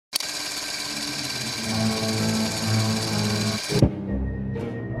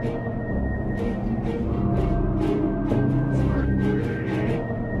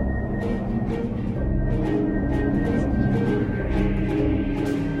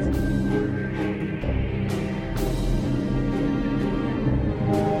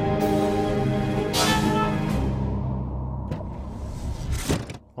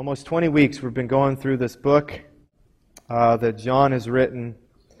almost 20 weeks we've been going through this book that John has written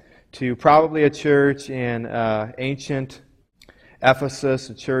to probably a church in ancient Ephesus,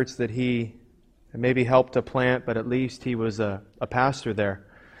 a church that he maybe helped to plant, but at least he was a pastor there.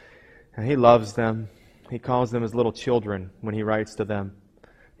 And he loves them. He calls them his little children when he writes to them.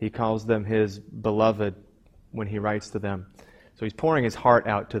 He calls them his beloved when he writes to them. So he's pouring his heart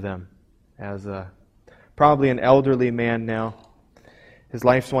out to them as probably an elderly man now. His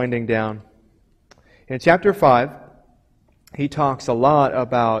life's winding down. In chapter 5, he talks a lot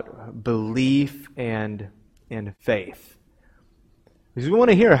about belief and faith. Because we want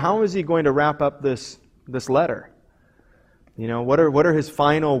to hear, how is he going to wrap up this letter? You know, what are his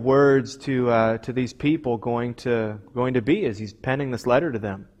final words to these people going to be as he's penning this letter to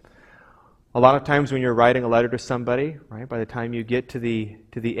them? A lot of times when you're writing a letter to somebody, right, by the time you get to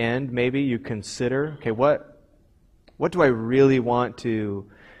the end, maybe you consider, okay, what do I really want to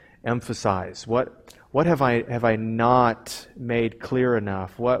emphasize? What have I not made clear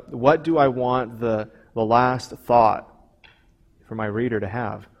enough? What do I want the last thought for my reader to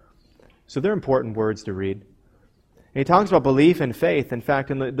have? So they're important words to read. And he talks about belief and faith. In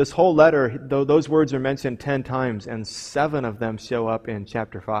fact, in this whole letter, those words are mentioned 10 times, and 7 of them show up in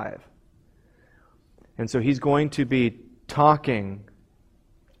chapter 5. And so he's going to be talking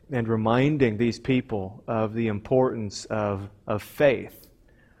and reminding these people of the importance of faith,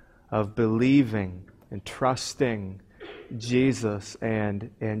 of believing and trusting Jesus and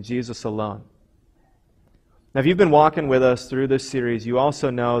Jesus alone. Now, if you've been walking with us through this series, you also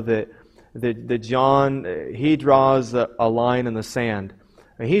know that John, he draws a line in the sand.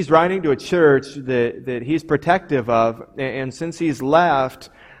 He's writing to a church that he's protective of, and since he's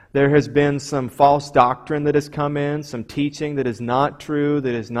left, there has been some false doctrine that has come in, some teaching that is not true,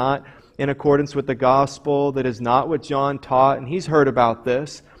 that is not in accordance with the gospel, that is not what John taught, and he's heard about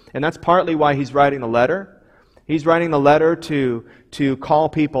this, and that's partly why he's writing the letter. He's writing the letter to call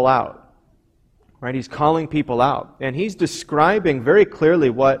people out. Right? He's calling people out, and he's describing very clearly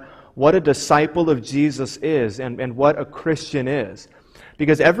what a disciple of Jesus is and what a Christian is.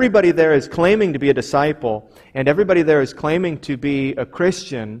 Because everybody there is claiming to be a disciple, and everybody there is claiming to be a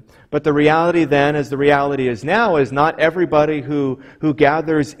Christian, but the reality then, as the reality is now, is not everybody who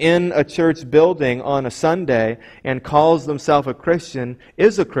gathers in a church building on a Sunday and calls themselves a Christian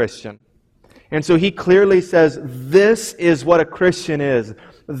is a Christian. And so he clearly says, this is what a Christian is.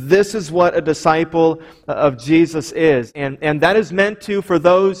 This is what a disciple of Jesus is. And that is meant to, for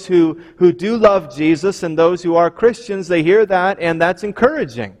those who do love Jesus and those who are Christians, they hear that, and that's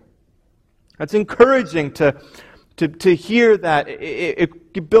encouraging. That's encouraging to hear that.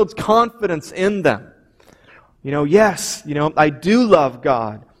 It builds confidence in them. You know, yes, I do love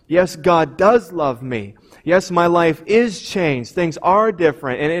God. Yes, God does love me. Yes, my life is changed. Things are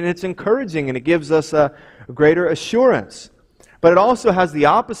different. And it's encouraging, and it gives us a greater assurance. But it also has the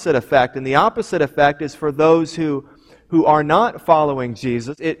opposite effect, and the opposite effect is for those who are not following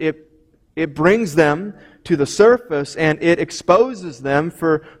Jesus. It brings them to the surface, and it exposes them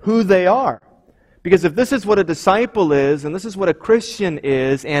for who they are. Because if this is what a disciple is, and this is what a Christian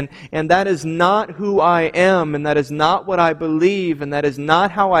is, and that is not who I am, and that is not what I believe, and that is not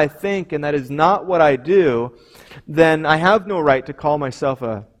how I think, and that is not what I do, then I have no right to call myself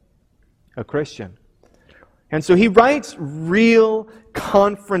a Christian. And so he writes real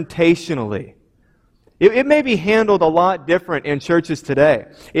confrontationally. It may be handled a lot different in churches today.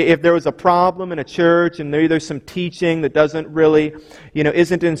 If there was a problem in a church and maybe there's some teaching that doesn't really,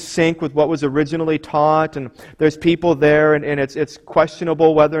 isn't in sync with what was originally taught, and there's people there and it's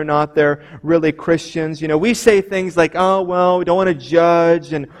questionable whether or not they're really Christians. We say things like, oh, well, we don't want to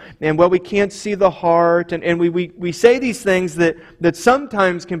judge, and well, we can't see the heart, and we say these things that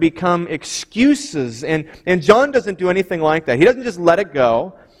sometimes can become excuses, and John doesn't do anything like that. He doesn't just let it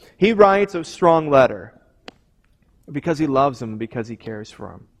go. He writes a strong letter because he loves them, because he cares for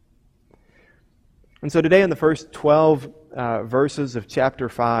them. And so today in the first 12 verses of chapter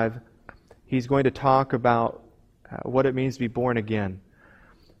 5, he's going to talk about what it means to be born again.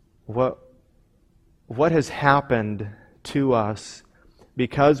 What has happened to us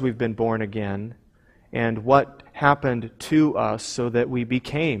because we've been born again, and what happened to us so that we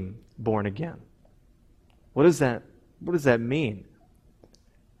became born again. What does that mean?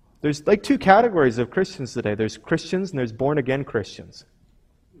 There's like 2 categories of Christians today. There's Christians and there's born-again Christians.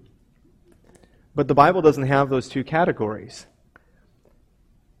 But the Bible doesn't have those 2 categories.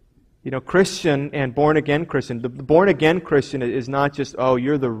 Christian and born-again Christian. The born-again Christian is not just, oh,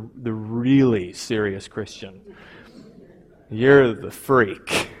 you're the really serious Christian. You're the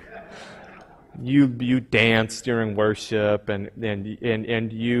freak. you dance during worship and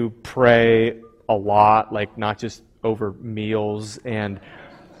you pray a lot, like not just over meals, and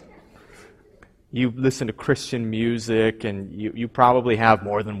you listen to Christian music, and you probably have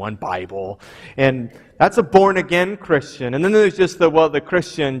more than one Bible, and that's a born-again Christian. And then there's just the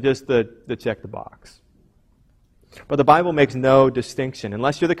Christian, just the check the box. But the Bible makes no distinction.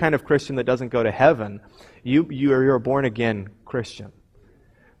 Unless you're the kind of Christian that doesn't go to heaven, you're a born-again Christian.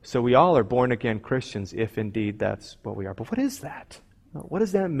 So we all are born-again Christians, if indeed that's what we are. But what is that? What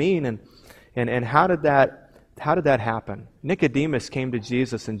does that mean? And how did that happen? Nicodemus came to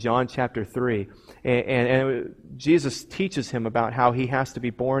Jesus in John chapter 3, and Jesus teaches him about how he has to be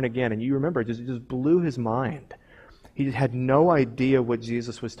born again. And you remember, it just blew his mind. He had no idea what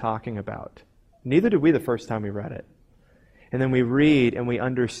Jesus was talking about. Neither did we the first time we read it. And then we read and we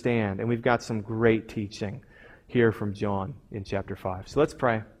understand, and we've got some great teaching here from John in chapter 5. So let's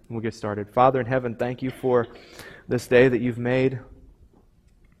pray, and we'll get started. Father in heaven, thank you for this day that you've made.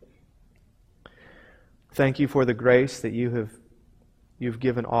 Thank you for the grace that you've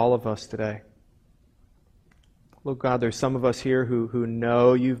given all of us today. Lord God, there's some of us here who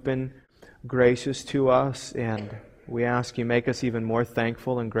know you've been gracious to us, and we ask you make us even more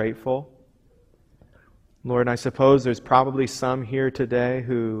thankful and grateful. Lord, I suppose there's probably some here today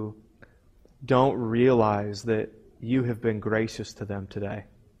who don't realize that you have been gracious to them today.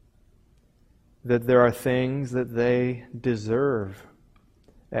 That there are things that they deserve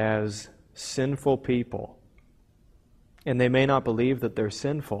as sinful people. And they may not believe that they're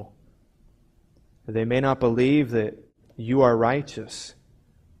sinful. They may not believe that you are righteous.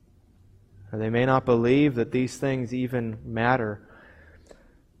 Or they may not believe that these things even matter.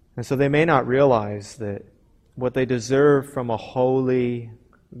 And so they may not realize that what they deserve from a holy,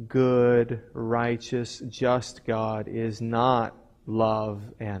 good, righteous, just God is not love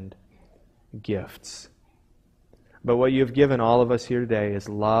and gifts. But what you've given all of us here today is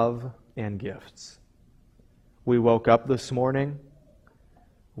love and gifts. We woke up this morning.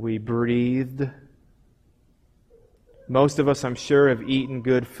 We breathed. Most of us, I'm sure, have eaten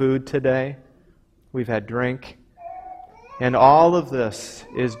good food today. We've had drink. And all of this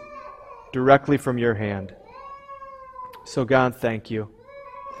is directly from your hand. So God, thank you.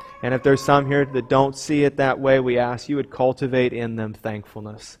 And if there's some here that don't see it that way, we ask you would cultivate in them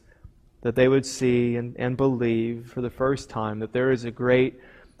thankfulness. That they would see and believe for the first time that there is a great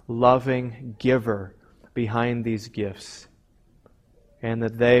loving giver behind these gifts. And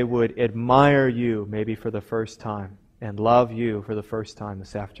that they would admire you maybe for the first time and love you for the first time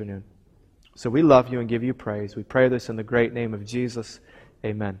this afternoon. So we love you and give you praise. We pray this in the great name of Jesus.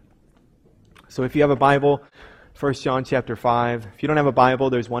 Amen. So if you have a Bible, 1 John chapter 5. If you don't have a Bible,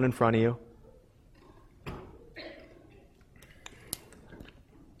 there's one in front of you.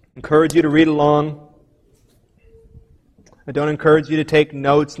 Encourage you to read along. I don't encourage you to take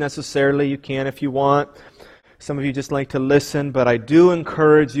notes necessarily. You can if you want. Some of you just like to listen, but I do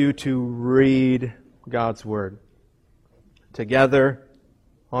encourage you to read God's Word together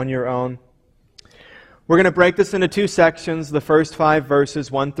on your own. We're going to break this into two sections, the first 5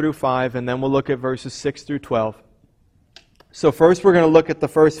 verses, 1 through 5, and then we'll look at verses 6 through 12. So first we're going to look at the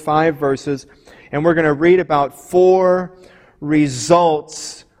first 5 verses, and we're going to read about 4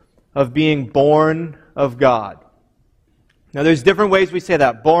 results of being born of God. Now there's different ways we say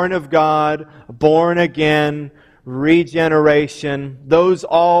that. Born of God, born again, regeneration. Those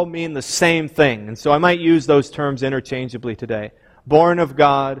all mean the same thing. And so I might use those terms interchangeably today. Born of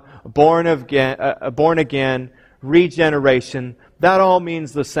God, born again, regeneration. That all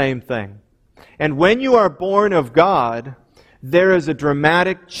means the same thing. And when you are born of God, there is a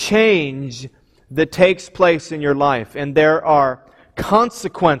dramatic change that takes place in your life. And there are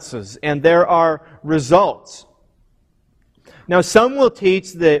consequences and there are results. Now, some will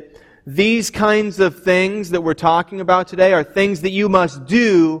teach that these kinds of things that we're talking about today are things that you must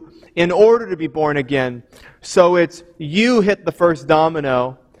do in order to be born again. So it's you hit the first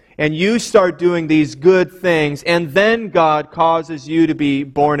domino and you start doing these good things, and then God causes you to be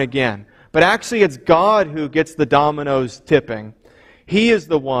born again. But actually it's God who gets the dominoes tipping. He is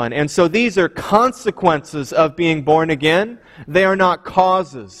the one. And so these are consequences of being born again. They are not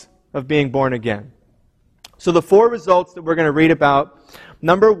causes of being born again. So the 4 results that we're going to read about,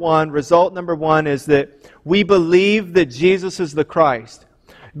 result number one is that we believe that Jesus is the Christ.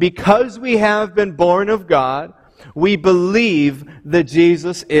 Because we have been born of God, we believe that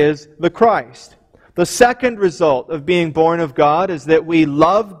Jesus is the Christ. The second result of being born of God is that we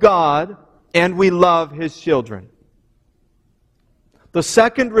love God and we love His children. The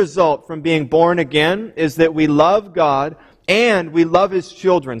second result from being born again is that we love God And we love His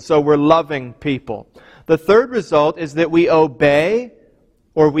children, so we're loving people. The third result is that we obey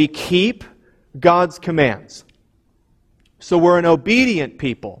or we keep God's commands. So we're an obedient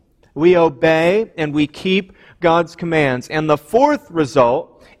people. We obey and we keep God's commands. And the fourth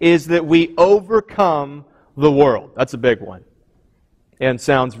result is that we overcome the world. That's a big one. And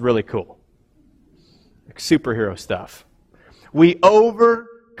sounds really cool. Like superhero stuff. We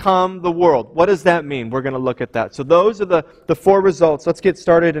overcome the world. What does that mean? We're going to look at that. So those are the four results. Let's get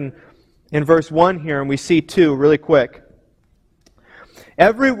started in verse 1 here, and we see two really quick.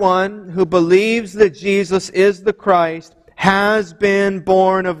 Everyone who believes that Jesus is the Christ has been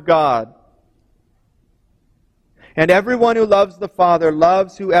born of God. And everyone who loves the Father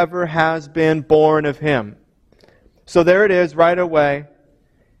loves whoever has been born of Him. So there it is right away.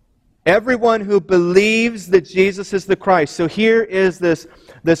 Everyone who believes that Jesus is the Christ. So here is this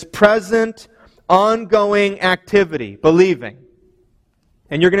present, ongoing activity, believing.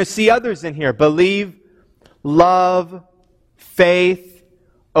 And you're going to see others in here. Believe, love, faith,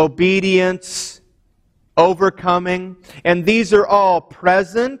 obedience, overcoming. And these are all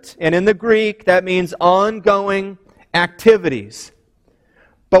present. And in the Greek, that means ongoing activities.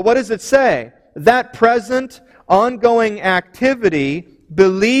 But what does it say? That present, ongoing activity,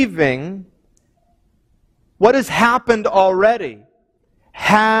 believing, what has happened already,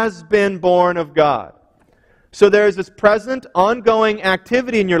 has been born of God. So there is this present, ongoing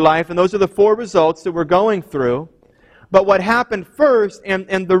activity in your life, and those are the four results that we're going through. But what happened first,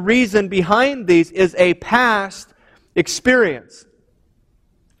 and the reason behind these, is a past experience.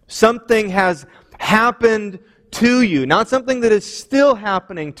 Something has happened to you, not something that is still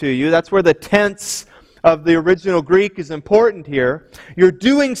happening to you. That's where the tense of the original Greek is important here. You're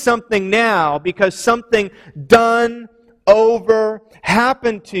doing something now because something done, over,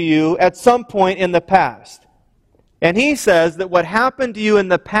 happened to you at some point in the past. And he says that what happened to you in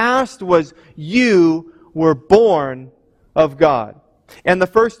the past was you were born of God. And the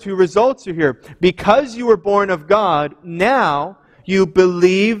first two results are here. Because you were born of God, now you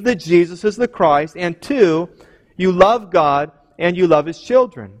believe that Jesus is the Christ. And two, you love God and you love His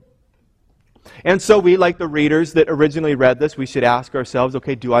children. And so we, like the readers that originally read this, we should ask ourselves,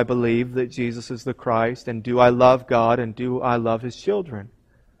 okay, do I believe that Jesus is the Christ? And do I love God? And do I love His children?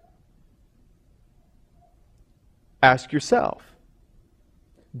 Ask yourself,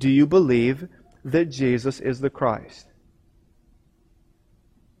 do you believe that Jesus is the Christ?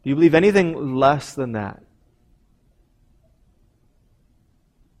 Do you believe anything less than that?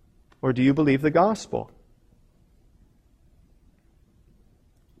 Or do you believe the gospel?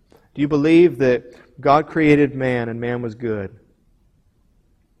 Do you believe that God created man and man was good?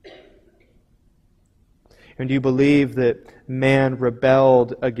 And do you believe that man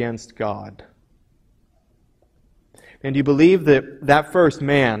rebelled against God? And do you believe that that first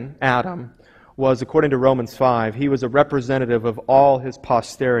man, Adam, was, according to Romans 5, he was a representative of all his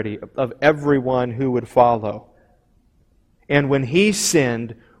posterity, of everyone who would follow. And when he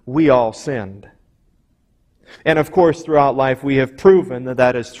sinned, we all sinned. And of course, throughout life, we have proven that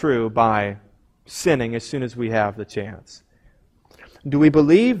that is true by sinning as soon as we have the chance. Do we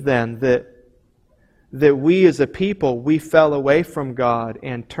believe then that we as a people, we fell away from God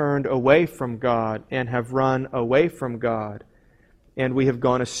and turned away from God and have run away from God? And we have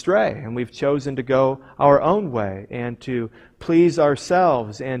gone astray, and we've chosen to go our own way and to please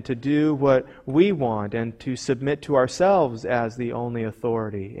ourselves and to do what we want and to submit to ourselves as the only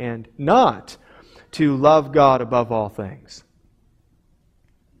authority and not to love God above all things.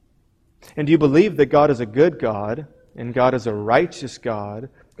 And do you believe that God is a good God, and God is a righteous God,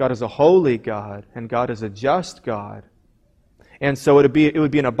 God is a holy God, and God is a just God? And so it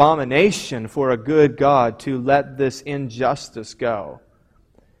would be an abomination for a good God to let this injustice go.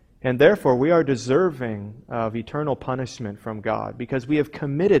 And therefore we are deserving of eternal punishment from God because we have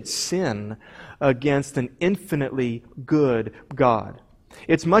committed sin against an infinitely good God.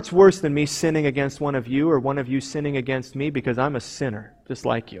 It's much worse than me sinning against one of you or one of you sinning against me because I'm a sinner, just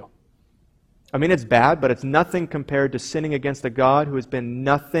like you. I mean, it's bad, but it's nothing compared to sinning against a God who has been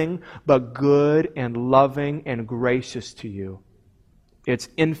nothing but good and loving and gracious to you. It's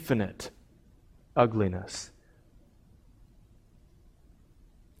infinite ugliness.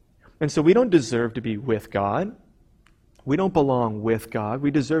 And so we don't deserve to be with God. We don't belong with God.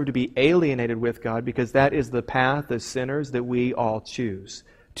 We deserve to be alienated with God because that is the path as sinners that we all choose,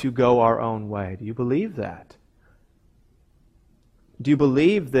 to go our own way. Do you believe that? Do you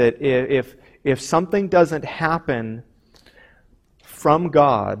believe that if something doesn't happen from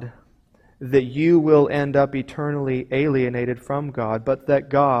God, that you will end up eternally alienated from God, but that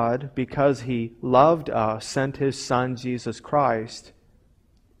God, because He loved us, sent His Son, Jesus Christ,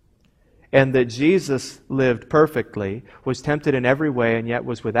 and that Jesus lived perfectly, was tempted in every way, and yet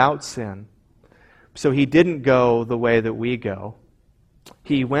was without sin. So He didn't go the way that we go.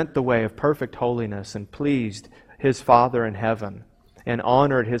 He went the way of perfect holiness and pleased His Father in heaven and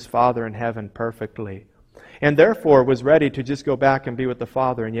honored His Father in heaven perfectly. And therefore was ready to just go back and be with the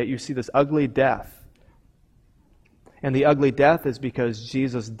Father. And yet you see this ugly death. And the ugly death is because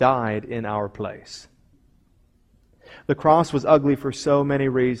Jesus died in our place. The cross was ugly for so many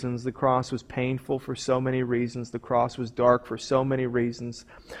reasons. The cross was painful for so many reasons. The cross was dark for so many reasons.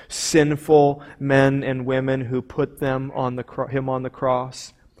 Sinful men and women who put Him on the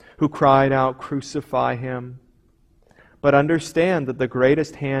cross, who cried out, "Crucify Him." But understand that the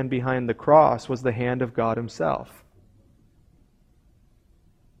greatest hand behind the cross was the hand of God Himself.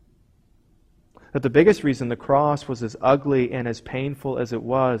 That the biggest reason the cross was as ugly and as painful as it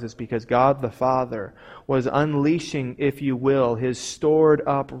was is because God the Father was unleashing, if you will, His stored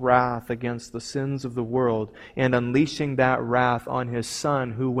up wrath against the sins of the world and unleashing that wrath on His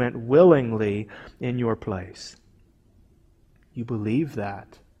Son who went willingly in your place. You believe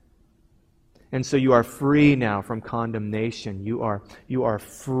that. And so you are free now from condemnation. You are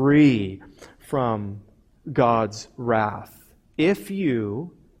free from God's wrath. If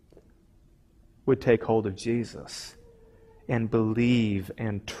you would take hold of Jesus and believe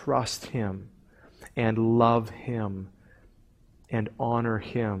and trust Him and love Him and honor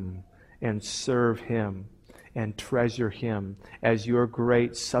Him and serve Him and treasure Him as your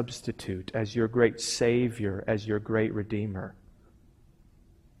great substitute, as your great Savior, as your great Redeemer.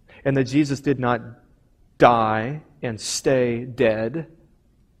 And that Jesus did not die and stay dead,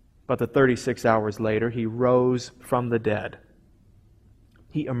 but that 36 hours later He rose from the dead.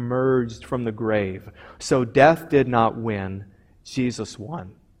 He emerged from the grave. So death did not win, Jesus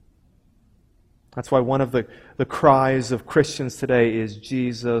won. That's why one of the cries of Christians today is,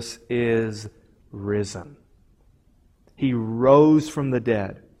 Jesus is risen. He rose from the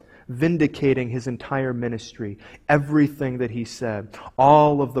dead, vindicating His entire ministry, everything that He said,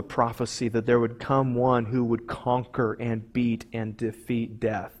 all of the prophecy that there would come one who would conquer and beat and defeat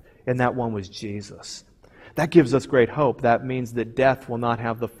death. And that one was Jesus. That gives us great hope. That means that death will not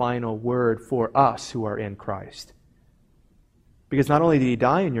have the final word for us who are in Christ. Because not only did He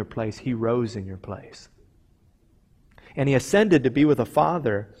die in your place, He rose in your place. And He ascended to be with the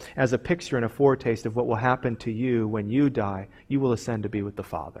Father as a picture and a foretaste of what will happen to you when you die. You will ascend to be with the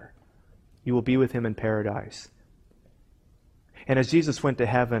Father. You will be with Him in paradise. And as Jesus went to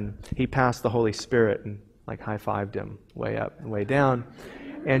heaven, He passed the Holy Spirit and high-fived Him way up and way down.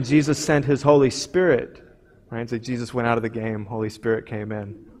 And Jesus sent His Holy Spirit. Right? So Jesus went out of the game, Holy Spirit came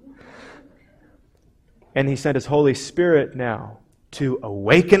in. And He sent His Holy Spirit now to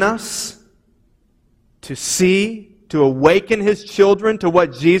awaken us, to see, to awaken His children to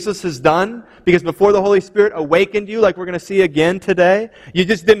what Jesus has done. Because before the Holy Spirit awakened you, like we're going to see again today, you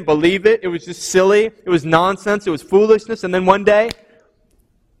just didn't believe it. It was just silly. It was nonsense. It was foolishness. And then one day,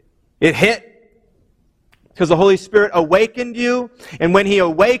 it hit. Because the Holy Spirit awakened you. And when He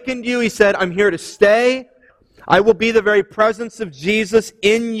awakened you, He said, I'm here to stay. I will be the very presence of Jesus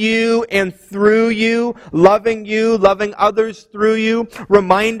in you and through you, loving others through you,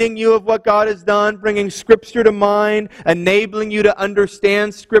 reminding you of what God has done, bringing Scripture to mind, enabling you to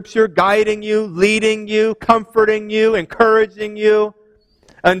understand Scripture, guiding you, leading you, comforting you, encouraging you,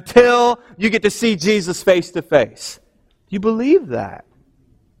 until you get to see Jesus face to face. You believe that?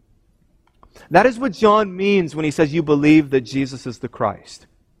 That is what John means when he says you believe that Jesus is the Christ.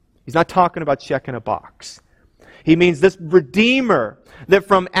 He's not talking about checking a box. He means this Redeemer that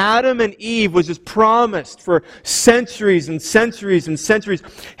from Adam and Eve was just promised for centuries and centuries and centuries.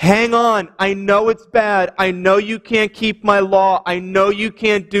 Hang on, I know it's bad. I know you can't keep my law. I know you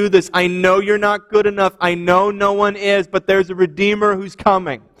can't do this. I know you're not good enough. I know no one is, but there's a Redeemer who's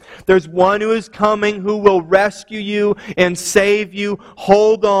coming. There's one who is coming who will rescue you and save you.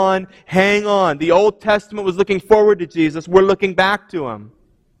 Hold on, hang on. The Old Testament was looking forward to Jesus. We're looking back to Him.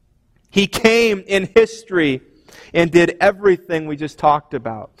 He came in history and did everything we just talked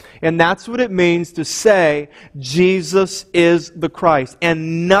about. And that's what it means to say Jesus is the Christ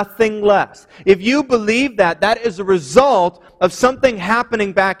and nothing less. If you believe that, that is a result of something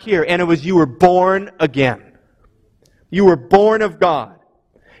happening back here, and it was you were born again. You were born of God.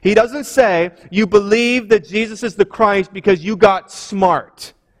 He doesn't say you believe that Jesus is the Christ because you got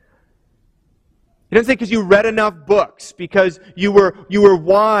smart. He doesn't say because you read enough books, because you were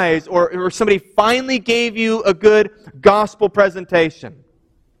wise, or somebody finally gave you a good gospel presentation.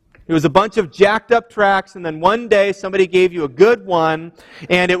 It was a bunch of jacked up tracts, and then one day somebody gave you a good one,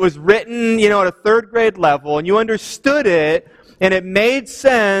 and it was written, at a third grade level, and you understood it, and it made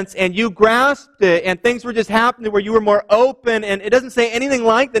sense, and you grasped it, and things were just happening where you were more open, and it doesn't say anything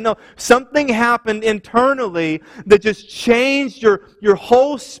like that. No, something happened internally that just changed your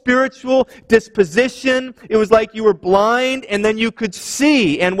whole spiritual disposition. It was like you were blind, and then you could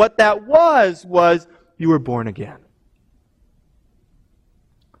see, and what that was you were born again.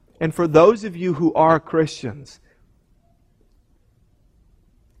 And for those of you who are Christians,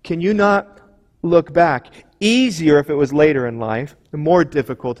 can you not look back? Easier if it was later in life, more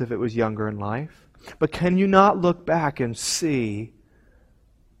difficult if it was younger in life. But can you not look back and see,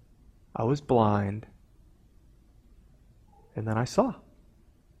 I was blind, and then I saw.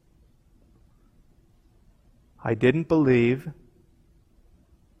 I didn't believe,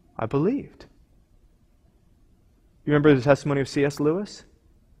 I believed. You remember the testimony of C.S. Lewis?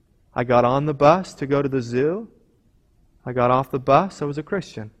 I got on the bus to go to the zoo. I got off the bus, I was a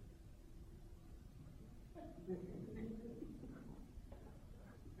Christian.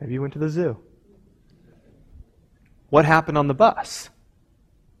 Maybe you went to the zoo. What happened on the bus?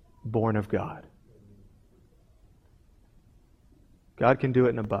 Born of God. God can do it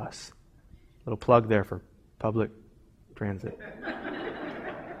in a bus. Little plug there for public transit.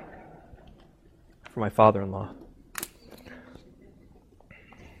 For my father-in-law.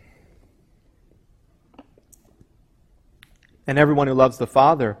 And everyone who loves the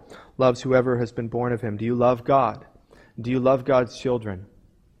Father loves whoever has been born of Him. Do you love God? Do you love God's children?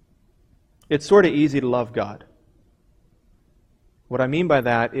 It's sort of easy to love God. What I mean by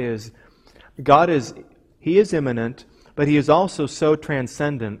that is, He is immanent, but He is also so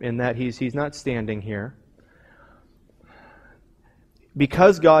transcendent in that He's not standing here.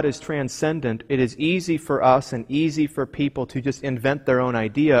 Because God is transcendent, it is easy for us and easy for people to just invent their own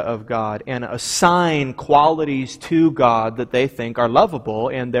idea of God and assign qualities to God that they think are lovable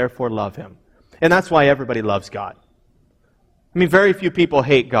and therefore love Him. And that's why everybody loves God. I mean, very few people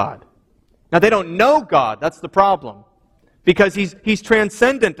hate God. Now, they don't know God. That's the problem. Because He's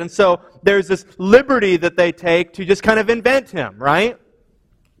transcendent. And so there's this liberty that they take to just kind of invent Him, right?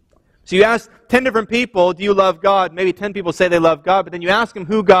 So you ask 10 different people, do you love God? Maybe 10 people say they love God, but then you ask them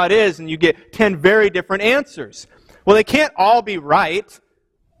who God is, and you get 10 very different answers. Well, they can't all be right,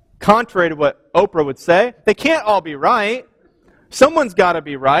 contrary to what Oprah would say. They can't all be right. Someone's got to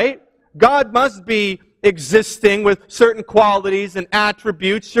be right. God must be existing with certain qualities and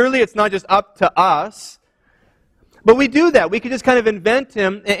attributes. Surely it's not just up to us. But we do that. We can just kind of invent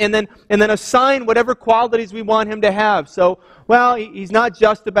Him and then assign whatever qualities we want Him to have. So, well, He's not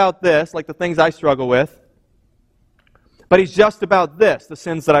just about this, like the things I struggle with, but He's just about this, the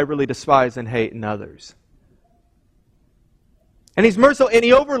sins that I really despise and hate in others. And He's merciful, and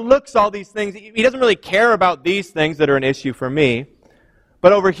He overlooks all these things. He doesn't really care about these things that are an issue for me.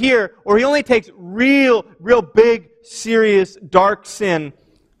 But over here, or He only takes real big, serious, dark sin.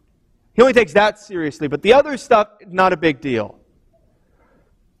 He only takes that seriously, but the other stuff, not a big deal.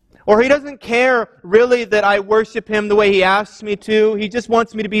 Or He doesn't care really that I worship Him the way He asks me to. He just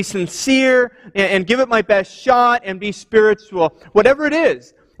wants me to be sincere and give it my best shot and be spiritual. Whatever it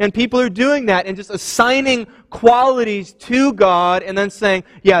is. And people are doing that and just assigning qualities to God and then saying,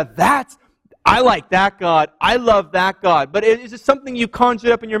 yeah, I like that God. I love that God. But it's just something you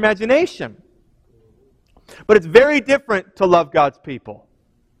conjured up in your imagination. But it's very different to love God's people.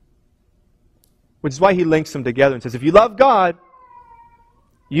 Which is why He links them together and says, if you love God,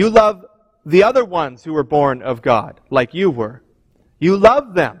 you love the other ones who were born of God, like you were. You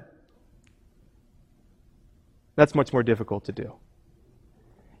love them. That's much more difficult to do.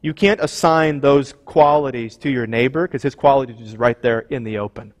 You can't assign those qualities to your neighbor because his qualities are just right there in the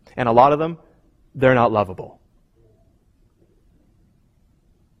open. And a lot of them, they're not lovable.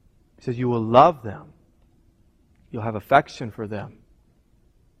 He says, you will love them. You'll have affection for them.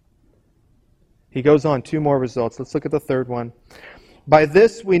 He goes on, 2 more results. Let's look at the third one. By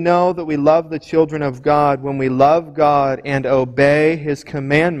this we know that we love the children of God when we love God and obey His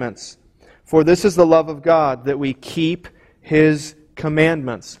commandments. For this is the love of God, that we keep His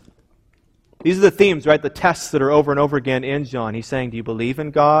commandments. These are the themes, right? The tests that are over and over again in John. He's saying, do you believe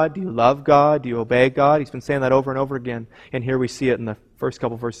in God? Do you love God? Do you obey God? He's been saying that over and over again. And here we see it in the first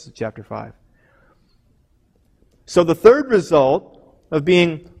couple verses of chapter 5. So the third result of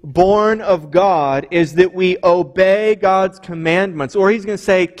being born of God is that we obey God's commandments. Or he's going to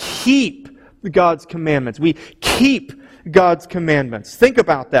say, keep God's commandments. We keep God's commandments. Think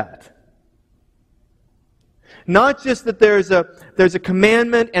about that. Not just that there's a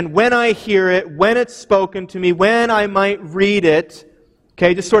commandment, and when I hear it, when it's spoken to me, when I might read it,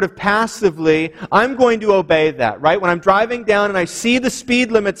 Okay, just sort of passively, I'm going to obey that, right? When I'm driving down and I see the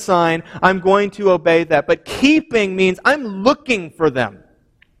speed limit sign, I'm going to obey that. But keeping means I'm looking for them.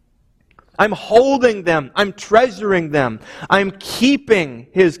 I'm holding them. I'm treasuring them. I'm keeping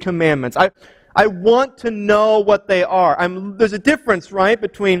His commandments. I want to know what they are. There's a difference, right,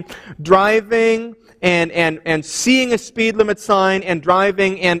 between driving and seeing a speed limit sign and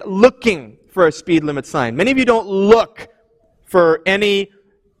driving and looking for a speed limit sign. Many of you don't look for any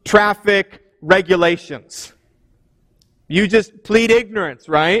traffic regulations. You just plead ignorance,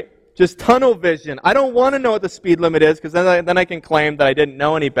 right? Just tunnel vision. I don't want to know what the speed limit is because then I can claim that I didn't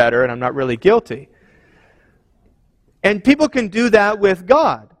know any better and I'm not really guilty. And people can do that with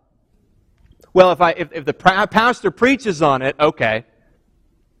God. Well, if the pastor preaches on it, okay,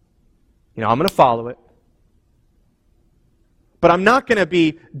 I'm going to follow it. But I'm not going to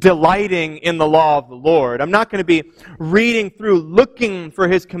be delighting in the law of the Lord. I'm not going to be reading through, looking for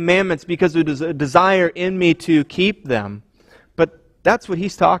His commandments because there's a desire in me to keep them. But that's what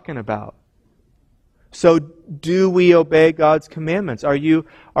he's talking about. So do we obey God's commandments? Are you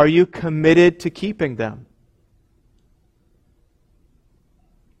committed to keeping them?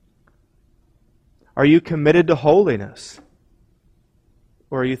 Are you committed to holiness?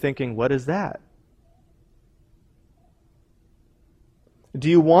 Or are you thinking, what is that? Do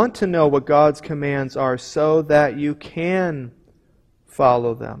you want to know what God's commands are so that you can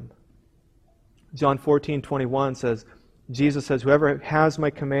follow them? John 14:21 says, Jesus says, whoever has my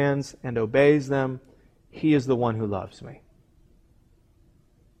commands and obeys them, he is the one who loves me.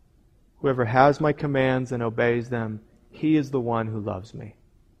 Whoever has my commands and obeys them, he is the one who loves me.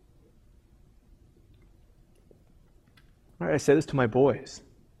 All right, I say this to my boys.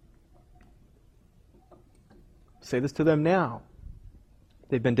 I say this to them now.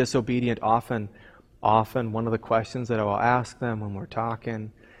 They've been disobedient often. One of the questions that I will ask them when we're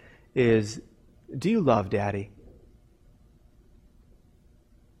talking is, do you love Daddy?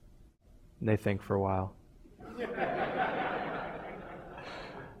 And they think for a while.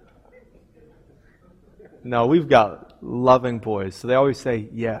 No, we've got loving boys, so they always say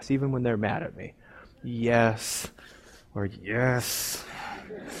yes, even when they're mad at me. Yes, or yes.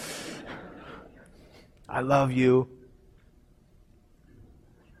 I love you.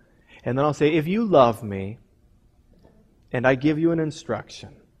 And then I'll say, if you love me and I give you an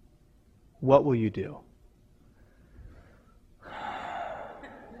instruction, what will you do?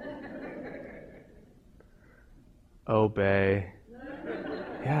 Obey.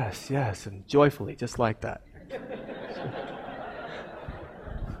 Yes, and joyfully, just like that.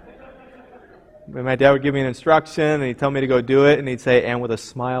 When my dad would give me an instruction and he'd tell me to go do it, and he'd say, and with a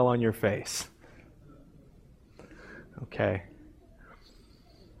smile on your face. Okay.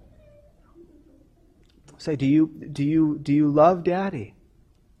 Say, do you love Daddy?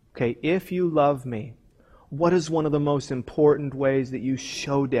 Okay, if you love me, what is one of the most important ways that you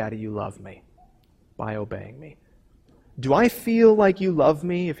show Daddy you love me? By obeying me. Do I feel like you love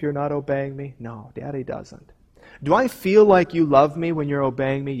me if you're not obeying me? No, Daddy doesn't. Do I feel like you love me when you're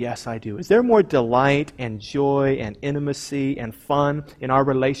obeying me? Yes, I do. Is there more delight and joy and intimacy and fun in our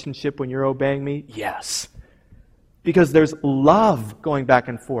relationship when you're obeying me? Yes. Because there's love going back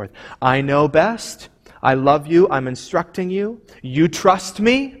and forth. I know best. I love you. I'm instructing you. You trust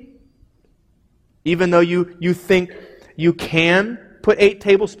me. Even though you think you can put 8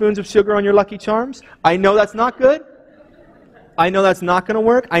 tablespoons of sugar on your Lucky Charms. I know that's not good. I know that's not going to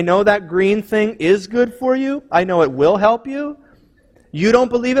work. I know that green thing is good for you. I know it will help you. You don't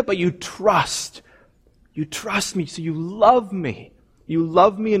believe it, but you trust. You trust me, so you love me. You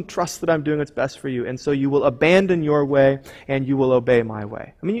love me and trust that I'm doing what's best for you. And so you will abandon your way and you will obey my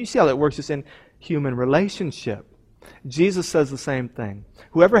way. I mean, you see how that works just in human relationship. Jesus says the same thing.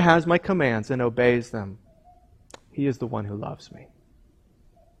 Whoever has my commands and obeys them, he is the one who loves me.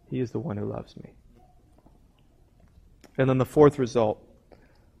 He is the one who loves me. And then the fourth result.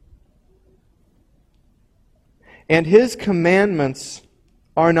 And his commandments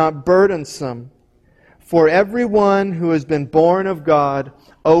are not burdensome, for everyone who has been born of God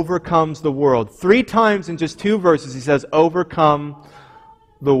overcomes the world. 3 times in just 2 verses he says, overcome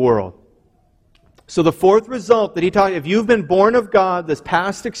the world. So the fourth result that he taught, if you've been born of God, this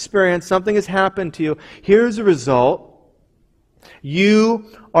past experience, something has happened to you, here's a result. You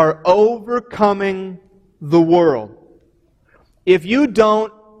are overcoming the world. If you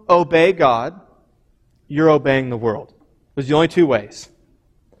don't obey God, you're obeying the world. There's the only 2 ways.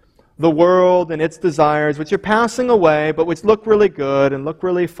 The world and its desires, which are passing away, but which look really good and look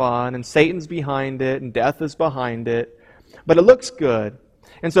really fun, and Satan's behind it, and death is behind it. But it looks good.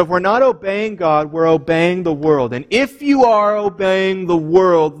 And so if we're not obeying God, we're obeying the world. And if you are obeying the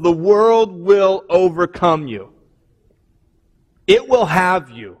world will overcome you. It will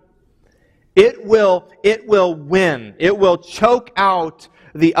have you. It will win. It will choke out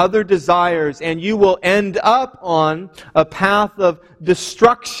the other desires, and you will end up on a path of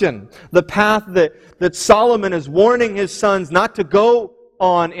destruction. The path that Solomon is warning his sons not to go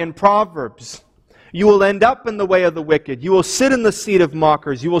on in Proverbs. You will end up in the way of the wicked. You will sit in the seat of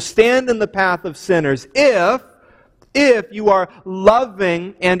mockers. You will stand in the path of sinners if you are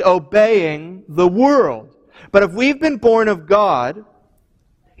loving and obeying the world. But if we've been born of God,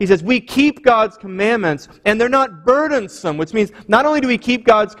 he says we keep God's commandments, and they're not burdensome, which means not only do we keep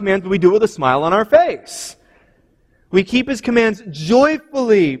God's commands, but we do it with a smile on our face. We keep His commands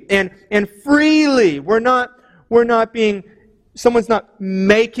joyfully and freely. Someone's not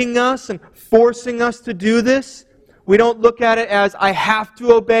making us and forcing us to do this. We don't look at it as, I have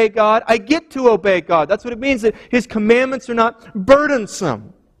to obey God. I get to obey God. That's what it means, that His commandments are not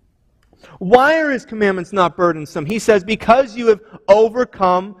burdensome. Why are His commandments not burdensome? He says, because you have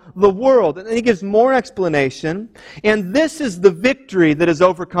overcome the world. And then He gives more explanation. And this is the victory that has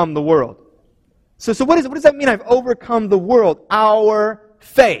overcome the world. So what does that mean, I've overcome the world? Our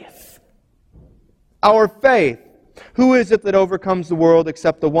faith. Our faith. Who is it that overcomes the world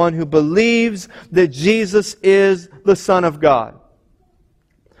except the one who believes that Jesus is the Son of God?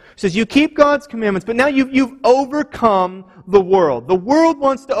 He says you keep God's commandments, but now you've overcome the world. The world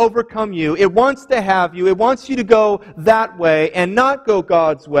wants to overcome you. It wants to have you. It wants you to go that way and not go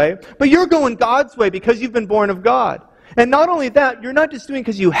God's way. But you're going God's way because you've been born of God. And not only that, you're not just doing it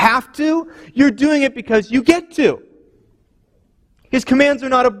because you have to. You're doing it because you get to. His commands are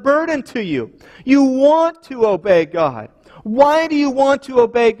not a burden to you. You want to obey God. Why do you want to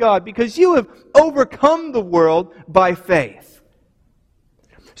obey God? Because you have overcome the world by faith.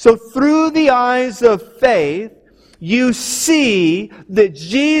 So through the eyes of faith, you see that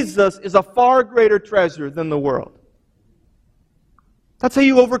Jesus is a far greater treasure than the world. That's how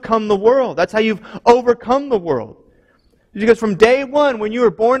you overcome the world. That's how you've overcome the world. Because from day one, when you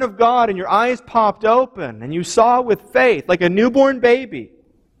were born of God and your eyes popped open and you saw with faith, like a newborn baby.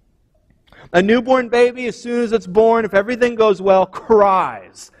 A newborn baby, as soon as it's born, if everything goes well,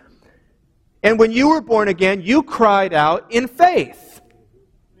 cries. And when you were born again, you cried out in faith.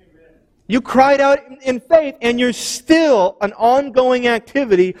 You cried out in faith, and you're still an ongoing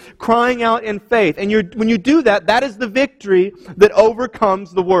activity crying out in faith. And when you do that, that is the victory that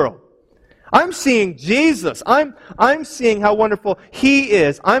overcomes the world. I'm seeing Jesus. I'm seeing how wonderful He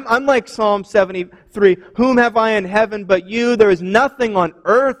is. I'm like Psalm 73. Whom have I in heaven but you? There is nothing on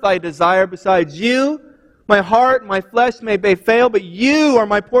earth I desire besides you. My heart and my flesh may fail, but you are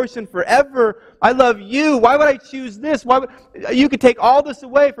my portion forever. I love you. Why would I choose this? You could take all this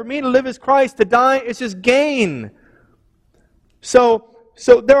away. For me to live as Christ, to die, it's just gain. So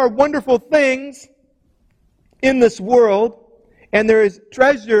there are wonderful things in this world. And there is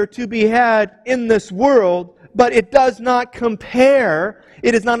treasure to be had in this world, but it does not compare.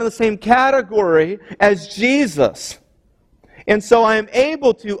 It is not in the same category as Jesus. And so I am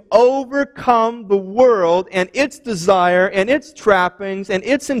able to overcome the world and its desire and its trappings and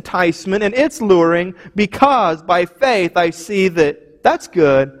its enticement and its luring because by faith I see that that's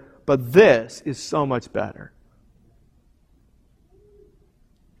good, but this is so much better.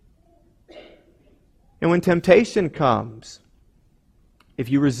 And when temptation comes, if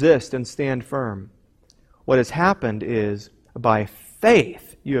you resist and stand firm, what has happened is, by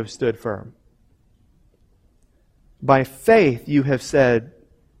faith you have stood firm. By faith you have said,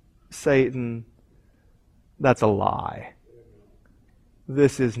 Satan, that's a lie.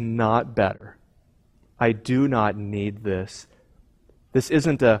 This is not better. I do not need this. This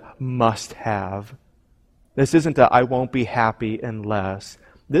isn't a must-have. This isn't a I won't be happy unless.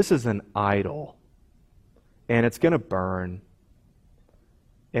 This is an idol. And it's going to burn.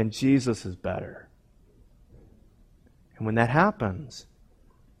 And Jesus is better. And when that happens,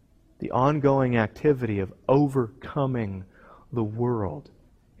 the ongoing activity of overcoming the world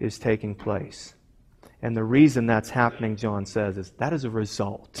is taking place. And the reason that's happening, John says, is that is a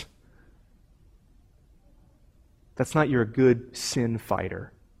result. That's not you're a good sin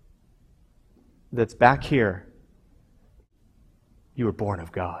fighter. That's back here. You were born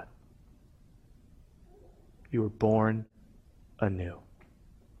of God. You were born anew.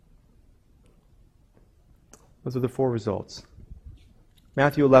 Those are the four results.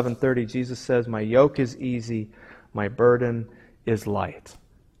 Matthew 11:30, Jesus says, my yoke is easy, my burden is light.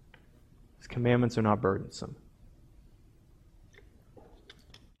 His commandments are not burdensome.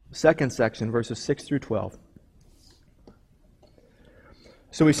 Second section, verses 6 through 12.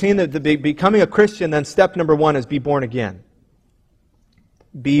 So we've seen that becoming a Christian, then step number 1 is be born again.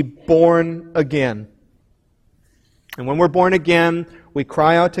 Be born again. And when we're born again, we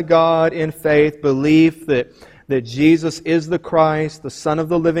cry out to God in faith, belief that Jesus is the Christ, the Son of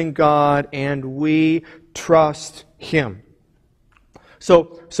the living God, and we trust Him.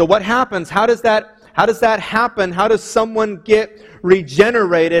 So what happens? How does that happen? How does someone get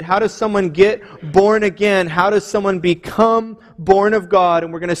regenerated? How does someone get born again? How does someone become born of God?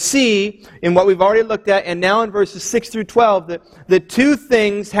 And we're going to see in what we've already looked at, and now in verses 6 through 12, that the two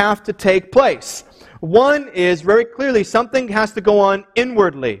things have to take place. One is, very clearly, something has to go on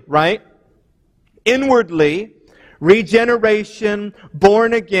inwardly, right? Inwardly, regeneration,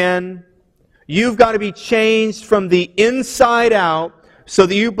 born again. You've got to be changed from the inside out so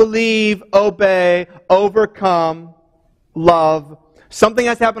that you believe, obey, overcome, love. Something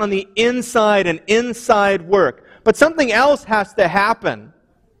has to happen on the inside, an inside work. But something else has to happen.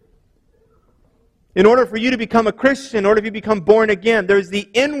 In order for you to become a Christian, in order for you to become born again, there's the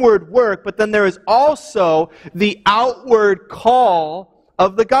inward work, but then there is also the outward call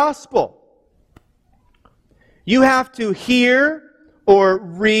of the gospel. You have to hear or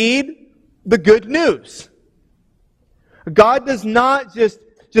read the good news. God does not just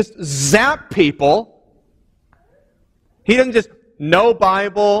zap people. He doesn't just, no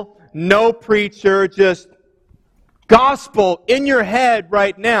Bible, no preacher, just gospel in your head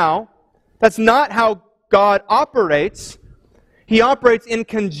right now. That's not how God operates. He operates in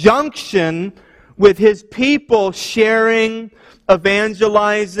conjunction with His people sharing,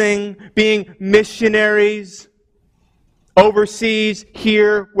 evangelizing, being missionaries, overseas,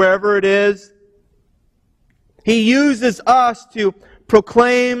 here, wherever it is. He uses us to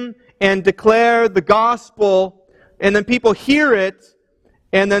proclaim and declare the gospel, and then people hear it,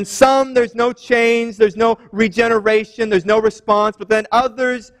 and then some, there's no change, there's no regeneration, there's no response, but then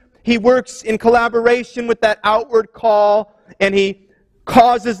others, He works in collaboration with that outward call, and He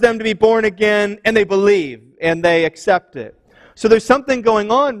causes them to be born again, and they believe, and they accept it. So there's something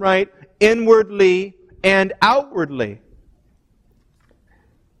going on, right, inwardly and outwardly.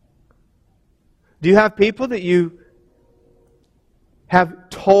 Do you have people that you have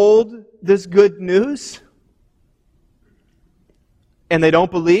told this good news and they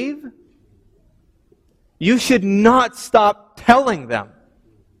don't believe? You should not stop telling them.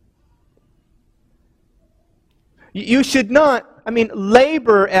 You should not,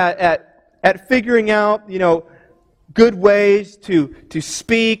 labor at figuring out, good ways to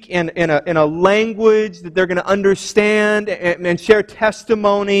speak in a language that they're going to understand and share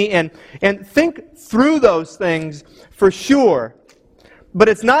testimony and think through those things for sure. But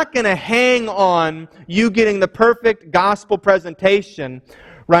it's not going to hang on you getting the perfect gospel presentation,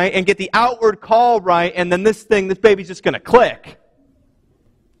 right, and get the outward call right, and then this baby's just going to click.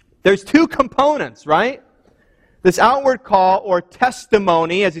 There's two components, right? This outward call or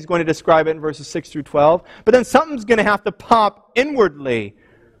testimony, as he's going to describe it in verses 6 through 12. But then something's going to have to pop inwardly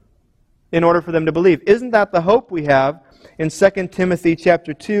in order for them to believe. Isn't that the hope we have in 2 Timothy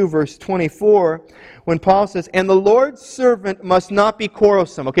chapter 2, verse 24, when Paul says, "And the Lord's servant must not be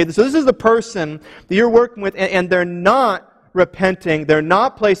quarrelsome." Okay, so this is the person that you're working with, and they're not repenting, they're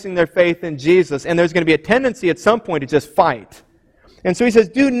not placing their faith in Jesus, and there's going to be a tendency at some point to just fight. And so he says,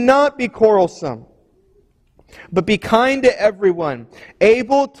 "Do not be quarrelsome, but be kind to everyone,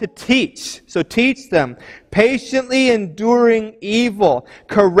 able to teach." So teach them. "Patiently enduring evil,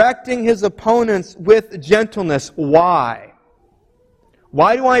 correcting his opponents with gentleness." Why?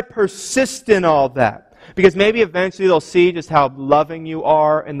 Why do I persist in all that? Because maybe eventually they'll see just how loving you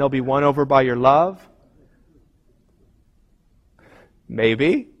are and they'll be won over by your love?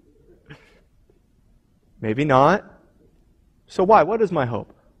 Maybe. Maybe not. So why? What is my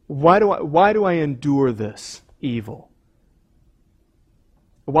hope? Why do I endure this evil?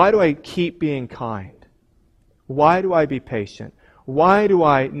 Why do I keep being kind? Why do I be patient? Why do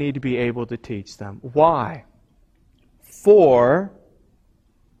I need to be able to teach them? Why? For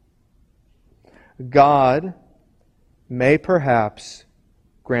God may perhaps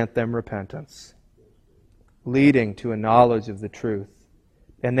grant them repentance, leading to a knowledge of the truth,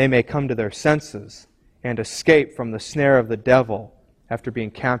 and they may come to their senses and escape from the snare of the devil after being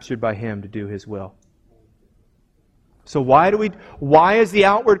captured by him to do his will. So why is the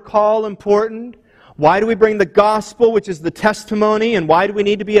outward call important? Why do we bring the gospel, which is the testimony, and why do we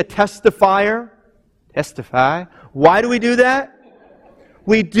need to be a testifier? Testify. Why do we do that?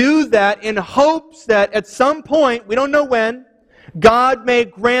 We do that in hopes that at some point, we don't know when, God may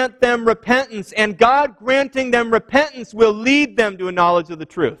grant them repentance, and God granting them repentance will lead them to a knowledge of the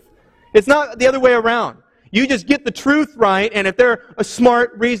truth. It's not the other way around. You just get the truth right, and if they're a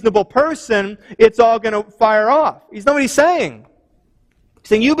smart, reasonable person, it's all going to fire off. He's not what he's saying. He's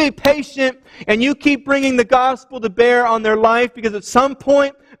saying you be patient, and you keep bringing the gospel to bear on their life, because at some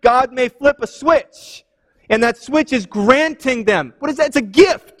point, God may flip a switch, and that switch is granting them. What is that? It's a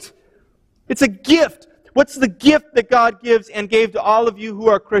gift. It's a gift. What's the gift that God gives and gave to all of you who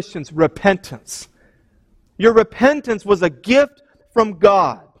are Christians? Repentance. Your repentance was a gift from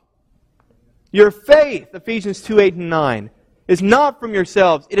God. Your faith, Ephesians 2, 8, and 9, is not from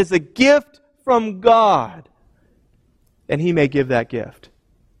yourselves. It is a gift from God. And He may give that gift.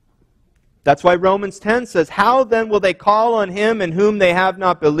 That's why Romans 10 says, how then will they call on Him in whom they have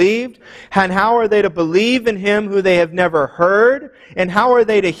not believed? And how are they to believe in Him who they have never heard? And how are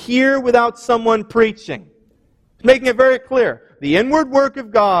they to hear without someone preaching? It's making it very clear. The inward work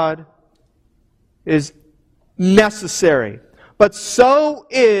of God is necessary. But so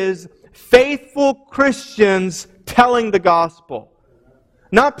is faithful Christians telling the gospel.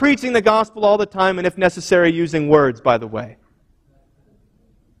 Not preaching the gospel all the time, and if necessary, using words, by the way.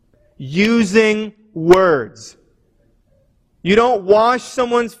 Using words. You don't wash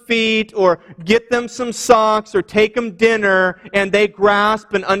someone's feet or get them some socks or take them dinner and they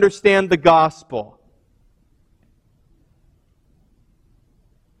grasp and understand the gospel.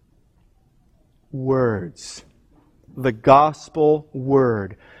 Words. The gospel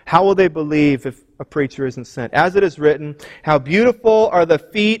word. How will they believe if a preacher isn't sent? As it is written, how beautiful are the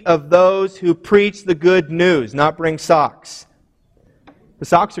feet of those who preach the good news, not bring socks. The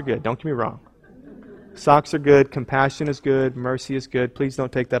socks are good, don't get me wrong. Socks are good, compassion is good, mercy is good. Please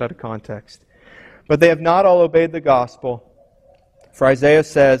don't take that out of context. But they have not all obeyed the gospel. For Isaiah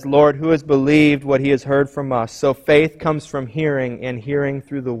says, Lord, who has believed what he has heard from us? So faith comes from hearing, and hearing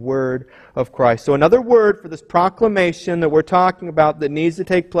through the word of Christ. So another word for this proclamation that we're talking about that needs to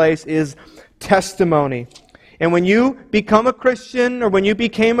take place is testimony. And when you become a Christian, or when you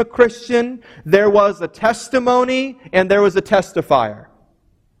became a Christian, there was a testimony and there was a testifier.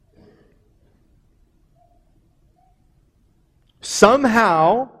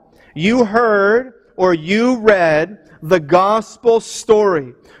 Somehow, you heard or you read the gospel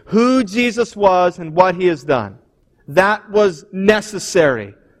story, who Jesus was and what He has done. That was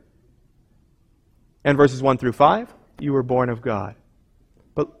necessary. And verses 1 through 5, you were born of God.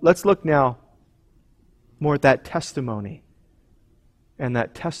 But let's look now more at that testimony and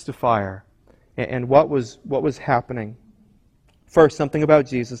that testifier and what was happening. First, something about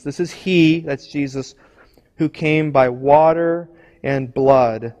Jesus. This is He, that's Jesus, who came by water and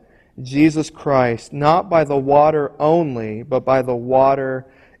blood, Jesus Christ, not by the water only, but by the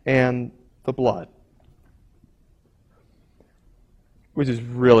water and the blood. Which is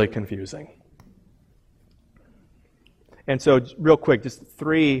really confusing. And so, real quick, just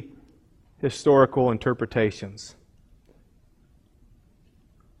 3 historical interpretations.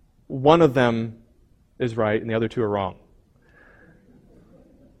 One of them is right, and the other 2 are wrong.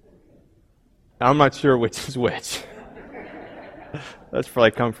 I'm not sure which is which. That's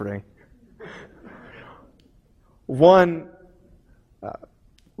probably comforting. One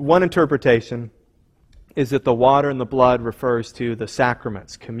interpretation is that the water and the blood refers to the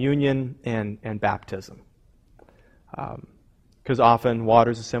sacraments, communion and baptism. Because often water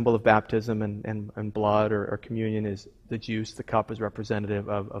is a symbol of baptism and blood or communion is the juice, the cup is representative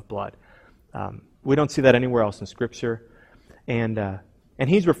of blood. We don't see that anywhere else in Scripture. And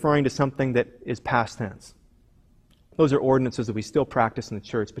he's referring to something that is past tense. Those are ordinances that we still practice in the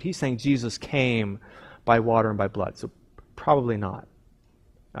church, but he's saying Jesus came by water and by blood, so probably not.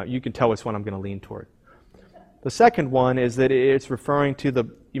 You can tell which one I'm going to lean toward. The second one is that it's referring to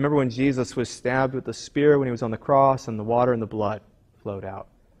you remember when Jesus was stabbed with the spear when he was on the cross and the water and the blood flowed out.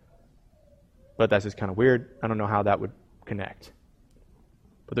 But that's just kind of weird. I don't know how that would connect.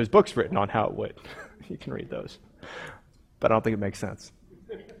 But there's books written on how it would. You can read those. But I don't think it makes sense.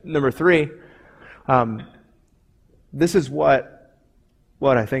 Number 3, this is what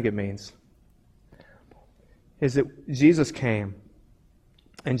I think it means. Is that Jesus came.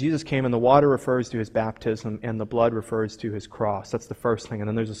 And Jesus came, and the water refers to His baptism, and the blood refers to His cross. That's the first thing. And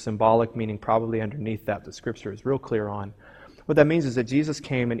then there's a symbolic meaning probably underneath that Scripture is real clear on. What that means is that Jesus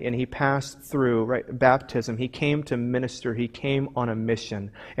came and He passed through baptism. He came to minister. He came on a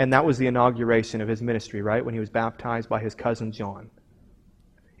mission. And that was the inauguration of His ministry, right? When He was baptized by His cousin John.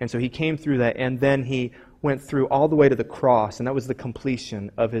 And so He came through that, and then He went through all the way to the cross, and that was the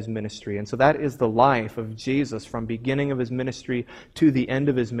completion of His ministry. And so that is the life of Jesus from beginning of His ministry to the end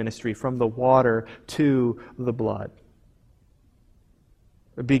of His ministry, from the water to the blood.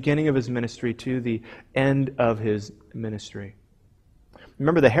 The beginning of His ministry to the end of His ministry.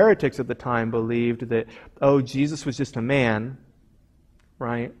 Remember, the heretics at the time believed that, oh, Jesus was just a man,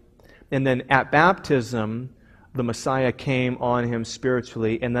 right? And then at baptism, the Messiah came on him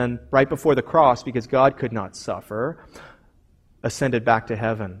spiritually, and then right before the cross, because God could not suffer, ascended back to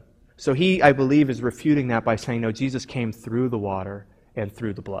heaven. So he, I believe, is refuting that by saying, no, Jesus came through the water and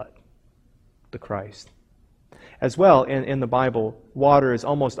through the blood, the Christ. As well, in the Bible, water is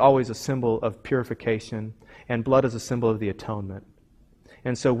almost always a symbol of purification, and blood is a symbol of the atonement.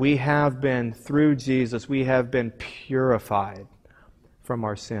 And so we have been, through Jesus, we have been purified from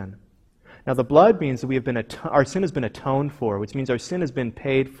our sin. Now the blood means that we have been our sin has been atoned for, which means our sin has been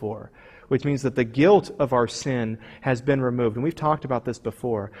paid for, which means that the guilt of our sin has been removed. And we've talked about this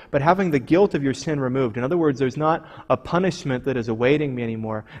before. But having the guilt of your sin removed, in other words, there's not a punishment that is awaiting me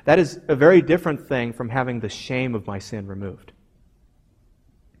anymore. That is a very different thing from having the shame of my sin removed.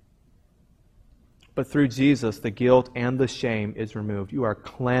 But through Jesus, the guilt and the shame is removed. You are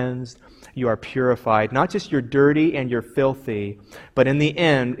cleansed. You are purified. Not just you're dirty and you're filthy, but in the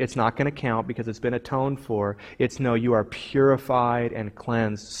end, it's not going to count because it's been atoned for. It's no, you are purified and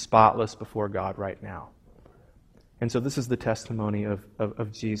cleansed, spotless before God right now. And so this is the testimony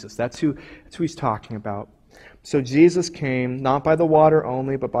of Jesus. That's who he's talking about. So Jesus came not by the water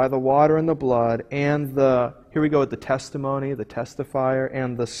only, but by the water and the blood, and here we go with the testimony, the testifier,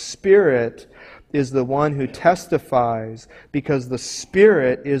 and the Spirit is the one who testifies, because the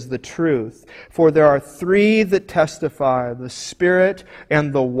Spirit is the truth. For there are three that testify, the Spirit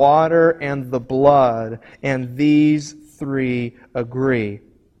and the water and the blood, and these three agree.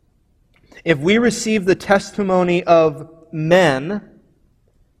 If we receive the testimony of men,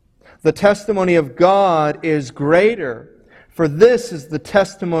 the testimony of God is greater. For this is the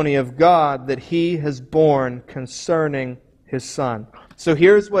testimony of God that He has borne concerning His Son. So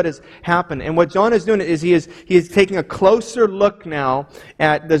here's what has happened. And what John is doing is he is taking a closer look now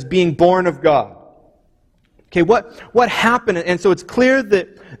at this being born of God. Okay, what happened? And so it's clear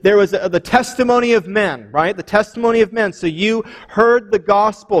that there was the testimony of men, right? The testimony of men. So you heard the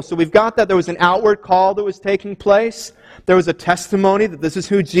gospel. So we've got that. There was an outward call that was taking place. There was a testimony that this is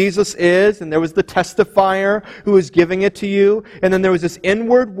who Jesus is. And there was the testifier who was giving it to you. And then there was this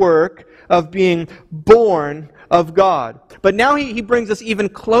inward work of being born of God. But now he brings us even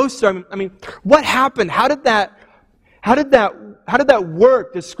closer. I mean, what happened? How did that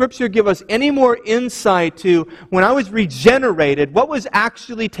work? Does Scripture give us any more insight to when I was regenerated, what was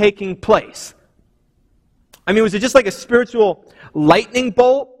actually taking place? I mean, was it just like a spiritual lightning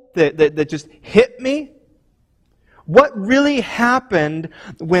bolt that just hit me? What really happened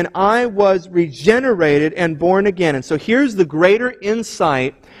when I was regenerated and born again? And so here's the greater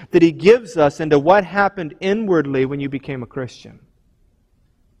insight that he gives us into what happened inwardly when you became a Christian.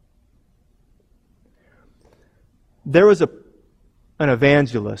 There was an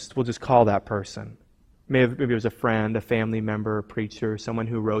evangelist, we'll just call that person. Maybe it was a friend, a family member, a preacher, someone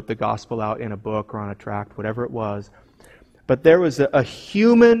who wrote the gospel out in a book or on a tract, whatever it was. But there was a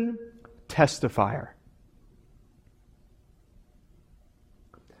human testifier.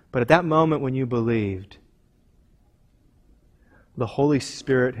 But at that moment when you believed, the Holy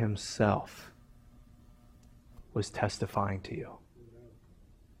Spirit Himself was testifying to you.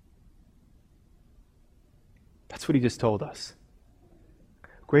 That's what He just told us.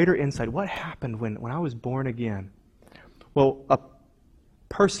 Greater insight. What happened when I was born again? Well, a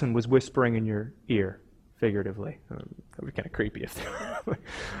person was whispering in your ear, figuratively. That would be kind of creepy if they were.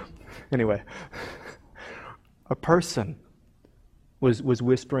 Anyway, a person was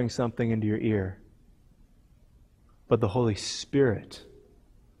whispering something into your ear. But the Holy Spirit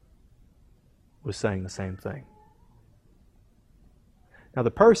was saying the same thing. Now the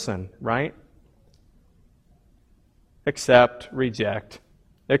person, right? Accept, reject,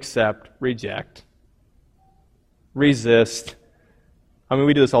 resist. I mean,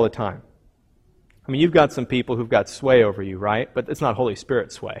 we do this all the time. I mean, you've got some people who've got sway over you, right? But it's not Holy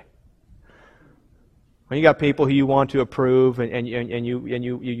Spirit sway. When you got people who you want to approve and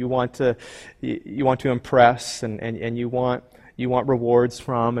you want to impress and you want rewards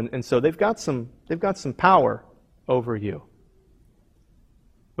from, and so they've got some power over you.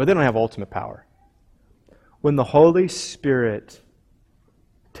 But they don't have ultimate power. When the Holy Spirit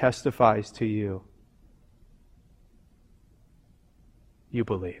testifies to you, you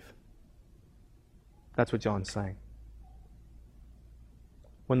believe. That's what John's saying.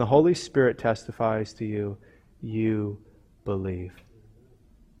 When the Holy Spirit testifies to you, you believe.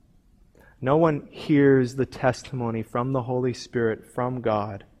 No one hears the testimony from the Holy Spirit, from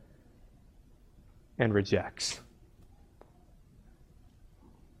God, and rejects.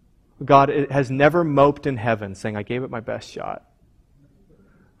 God has never moped in heaven saying, I gave it my best shot.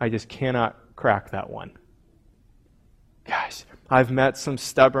 I just cannot crack that one. Gosh, I've met some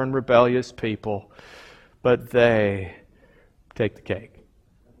stubborn, rebellious people, but they take the cake.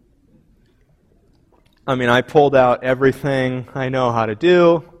 I mean, I pulled out everything I know how to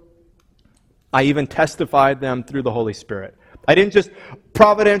do. I even testified them through the Holy Spirit. I didn't just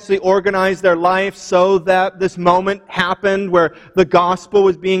providentially organize their life so that this moment happened where the gospel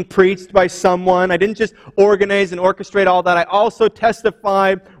was being preached by someone. I didn't just organize and orchestrate all that. I also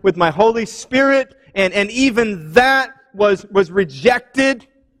testified with my Holy Spirit, and even that was rejected.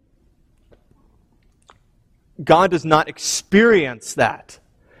 God does not experience that.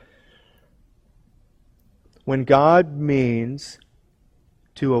 When God means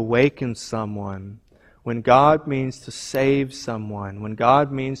to awaken someone, when God means to save someone, when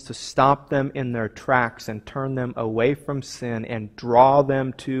God means to stop them in their tracks and turn them away from sin and draw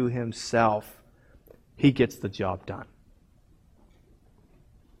them to Himself, He gets the job done.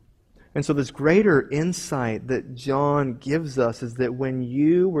 And so this greater insight that John gives us is that when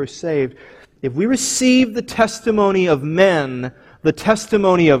you were saved, if we receive the testimony of men, the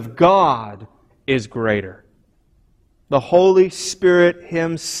testimony of God is greater. The Holy Spirit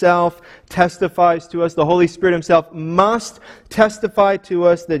Himself testifies to us. The Holy Spirit Himself must testify to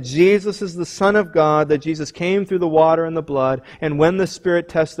us that Jesus is the Son of God, that Jesus came through the water and the blood, and when the Spirit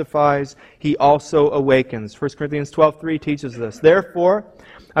testifies, He also awakens. 1 Corinthians 12:3 teaches this. Therefore,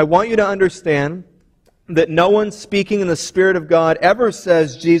 I want you to understand that no one speaking in the Spirit of God ever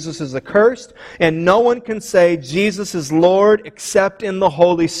says Jesus is accursed, and no one can say Jesus is Lord except in the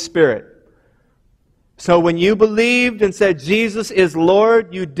Holy Spirit. So when you believed and said Jesus is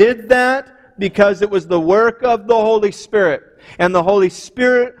Lord, you did that because it was the work of the Holy Spirit. And the Holy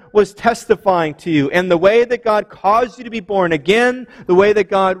Spirit was testifying to you. And the way that God caused you to be born again, the way that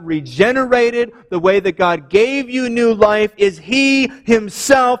God regenerated, the way that God gave you new life is He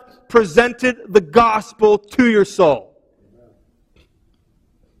Himself presented the gospel to your soul.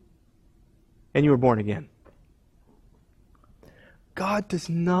 And you were born again. God does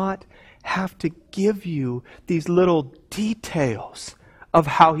not have to give you these little details of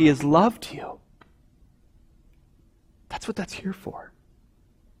how He has loved you. That's what that's here for.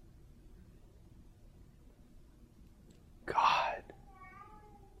 God,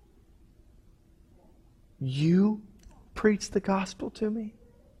 you preach the gospel to me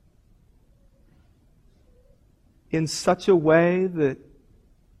in such a way that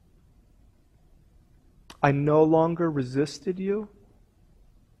I no longer resisted you.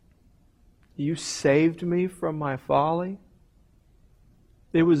 You saved me from my folly.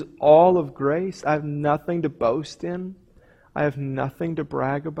 It was all of grace. I have nothing to boast in. I have nothing to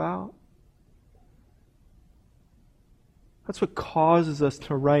brag about. That's what causes us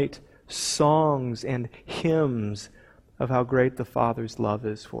to write songs and hymns of how great the Father's love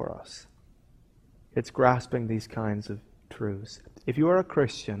is for us. It's grasping these kinds of truths. If you are a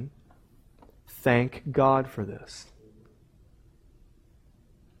Christian, thank God for this.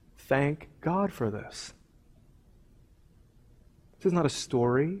 Thank God for this. This is not a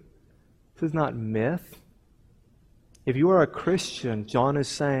story. This is not myth. If you are a Christian, John is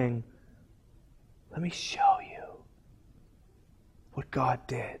saying, let me show you what God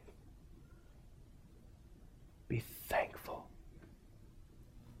did. Be thankful.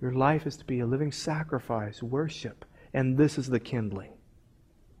 Your life is to be a living sacrifice, worship, and this is the kindling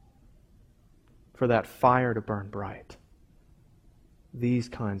for that fire to burn bright. These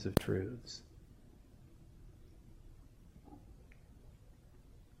kinds of truths.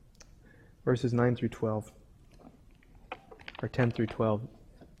 Verses 9 through 12, or 10 through 12.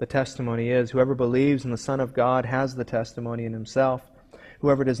 The testimony is, whoever believes in the Son of God has the testimony in himself.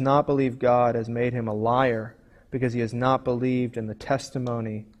 Whoever does not believe God has made him a liar, because he has not believed in the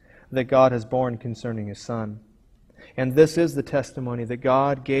testimony that God has borne concerning His Son. And this is the testimony, that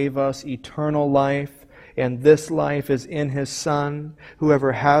God gave us eternal life, and this life is in His Son.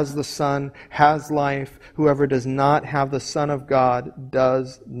 Whoever has the Son has life. Whoever does not have the Son of God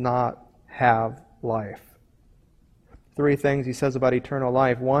does not have life. Three things he says about eternal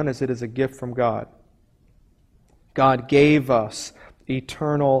life. One is it is a gift from God. God gave us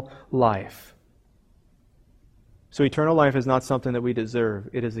eternal life. So eternal life is not something that we deserve.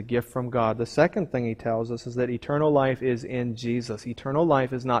 It is a gift from God. The second thing he tells us is that eternal life is in Jesus. Eternal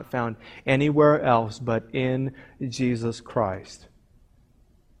life is not found anywhere else but in Jesus Christ.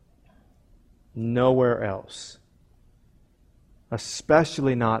 Nowhere else.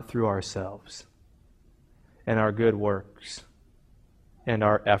 Especially not through ourselves and our good works and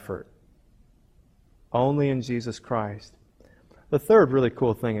our effort. Only in Jesus Christ. The third really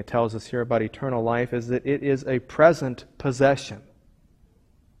cool thing it tells us here about eternal life is that it is a present possession.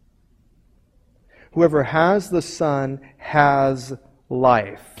 Whoever has the Son has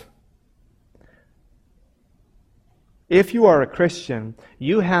life. If you are a Christian,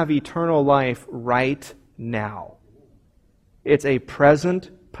 you have eternal life right now. It's a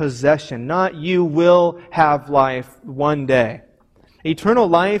present possession, not you will have life one day. Eternal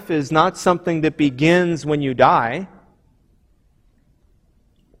life is not something that begins when you die.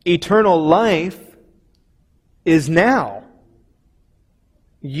 Eternal life is now.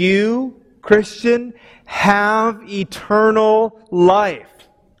 You, Christian, have eternal life.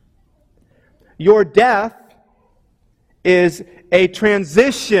 Your death is a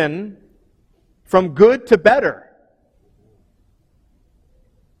transition from good to better.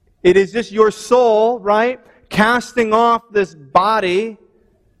 It is just your soul, right, casting off this body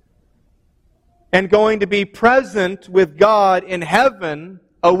and going to be present with God in heaven,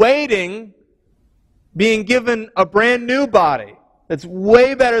 awaiting being given a brand new body that's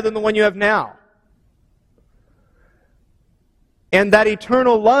way better than the one you have now. And that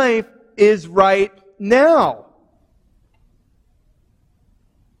eternal life is right now.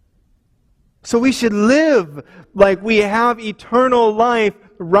 So we should live like we have eternal life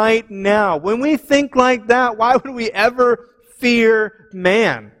right now. When we think like that, why would we ever fear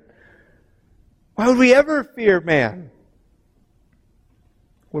man? Why would we ever fear man?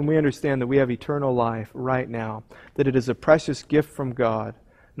 When we understand that we have eternal life right now, that it is a precious gift from God,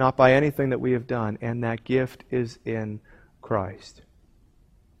 not by anything that we have done, and that gift is in Christ.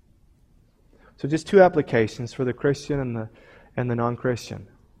 So just two applications for the Christian and the non-Christian.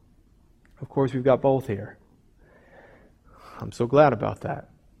 Of course, we've got both here. I'm so glad about that.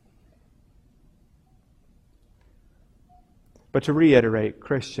 But to reiterate,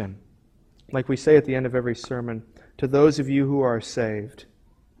 Christian, like we say at the end of every sermon, to those of you who are saved,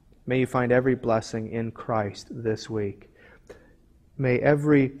 may you find every blessing in Christ this week. May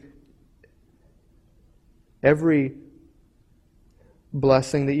every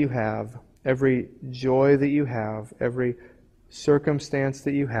blessing that you have, every joy that you have, every circumstance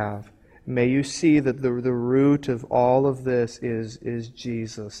that you have, may you see that the root of all of this is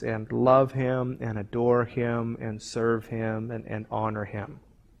Jesus, and love Him and adore Him and serve Him and honor Him.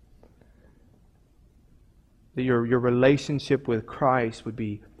 That your relationship with Christ would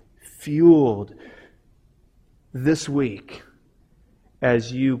be fueled this week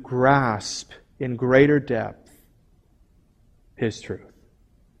as you grasp in greater depth His truth.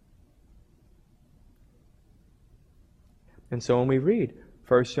 And so when we read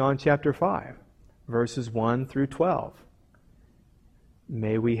 1 John chapter 5, verses 1 through 12,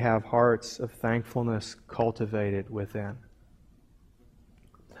 may we have hearts of thankfulness cultivated within.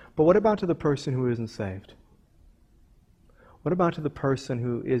 But what about to the person who isn't saved? What about to the person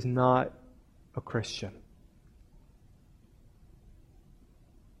who is not a Christian?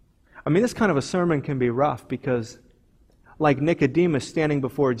 I mean, this kind of a sermon can be rough because, like Nicodemus standing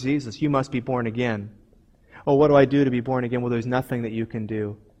before Jesus, you must be born again. Oh, what do I do to be born again? Well, there's nothing that you can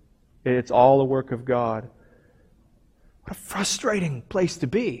do. It's all the work of God. What a frustrating place to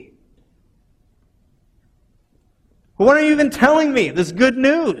be. Well, why aren't you even telling me this good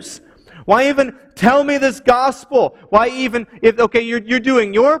news? Why even tell me this gospel? Why even, you're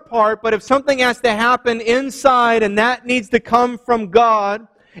doing your part, but if something has to happen inside and that needs to come from God,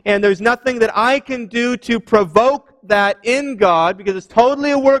 and there's nothing that I can do to provoke that in God, because it's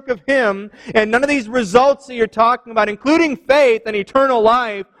totally a work of Him, and none of these results that you're talking about, including faith and eternal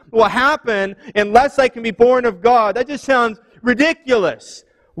life, will happen unless I can be born of God. That just sounds ridiculous.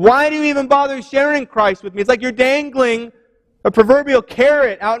 Why do you even bother sharing Christ with me? It's like you're dangling a proverbial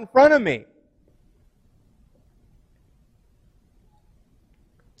carrot out in front of me.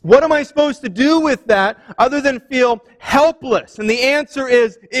 What am I supposed to do with that other than feel helpless? And the answer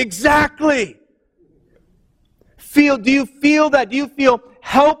is exactly. Do you feel that? Do you feel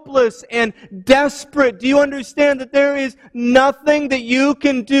helpless and desperate? Do you understand that there is nothing that you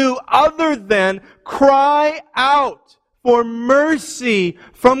can do other than cry out for mercy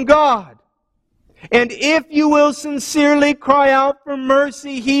from God? And if you will sincerely cry out for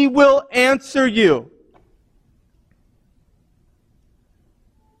mercy, He will answer you.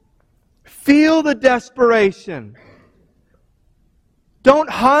 Feel the desperation. Don't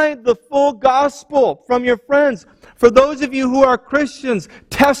hide the full gospel from your friends. For those of you who are Christians,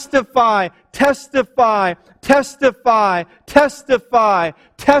 testify, testify, testify, testify,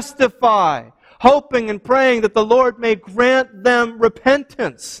 testify, hoping and praying that the Lord may grant them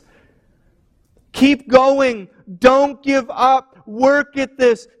repentance. Keep going. Don't give up. Work at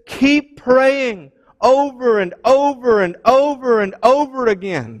this. Keep praying over and over and over and over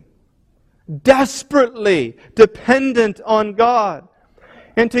again. Desperately dependent on God.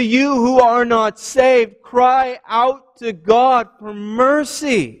 And to you who are not saved, cry out to God for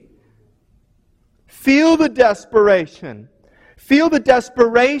mercy. Feel the desperation. Feel the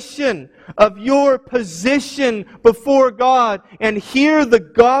desperation of your position before God and hear the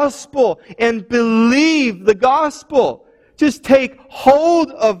gospel and believe the gospel. Just take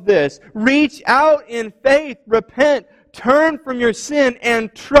hold of this. Reach out in faith. Repent. Turn from your sin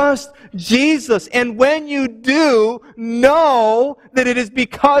and trust Jesus. And when you do, know that it is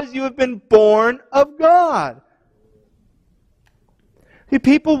because you have been born of God. See,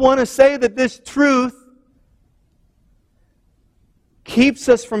 people want to say that this truth keeps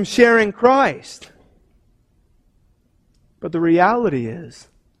us from sharing Christ. But the reality is,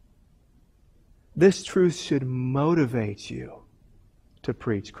 this truth should motivate you to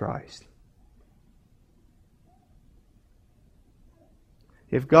preach Christ.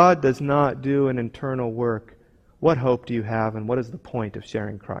 If God does not do an internal work, what hope do you have and what is the point of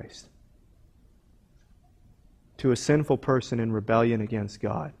sharing Christ? To a sinful person in rebellion against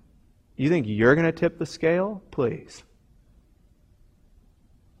God, you think you're going to tip the scale? Please.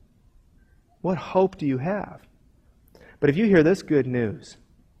 What hope do you have? But if you hear this good news,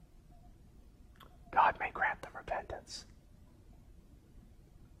 God may grant them repentance.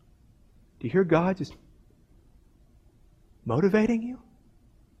 Do you hear God just motivating you?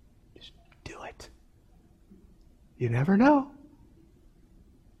 Just do it. You never know.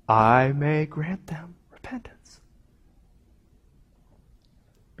 I may grant them repentance.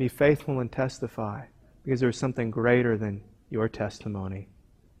 Be faithful and testify, because there is something greater than your testimony.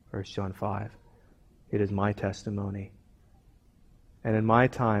 1 John 5. It is my testimony. And in my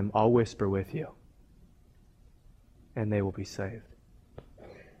time, I'll whisper with you, and they will be saved.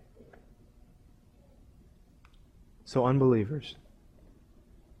 So, unbelievers,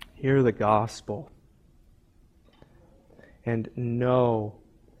 hear the gospel and know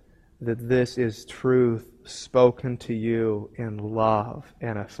that this is truth spoken to you in love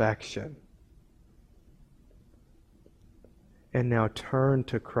and affection. And now turn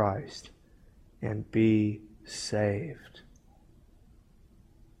to Christ and be saved.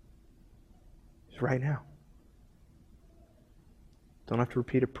 Just right now. Don't have to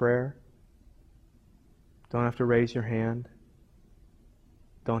repeat a prayer. Don't have to raise your hand.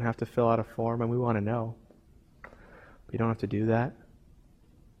 Don't have to fill out a form, and we want to know. But you don't have to do that.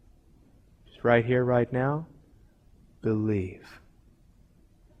 Just right here, right now, believe.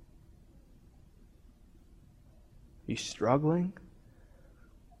 Are you struggling?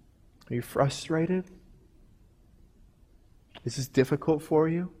 Are you frustrated? Is this difficult for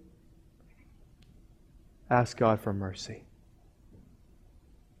you? Ask God for mercy.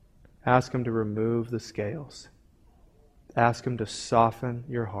 Ask Him to remove the scales. Ask Him to soften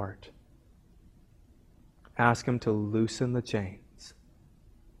your heart. Ask Him to loosen the chains.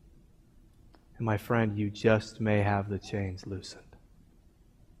 And my friend, you just may have the chains loosened.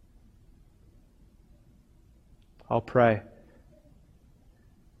 I'll pray.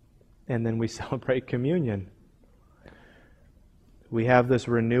 And then we celebrate communion. We have this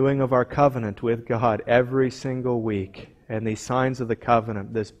renewing of our covenant with God every single week. And these signs of the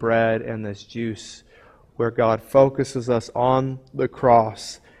covenant, this bread and this juice, where God focuses us on the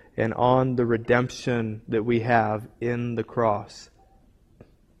cross and on the redemption that we have in the cross.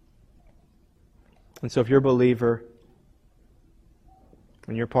 And so if you're a believer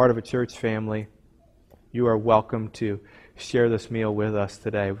and you're part of a church family, you are welcome to share this meal with us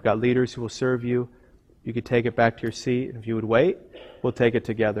today. We've got leaders who will serve you. You could take it back to your seat. And if you would wait, we'll take it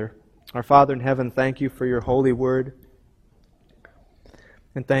together. Our Father in heaven, thank you for your holy word.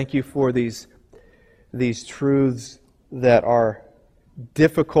 And thank you for these truths that are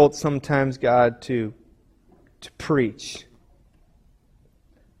difficult sometimes, God, to preach.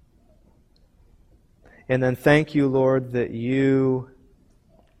 And then thank you, Lord, that you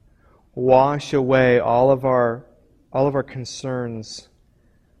wash away all of our concerns.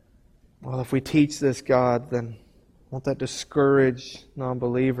 Well, if we teach this, God, then won't that discourage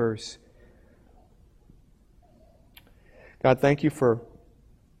non-believers? God, thank you for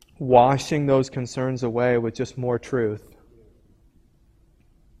washing those concerns away with just more truth.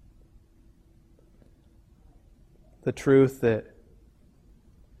 The truth that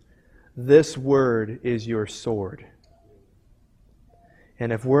this word is your sword.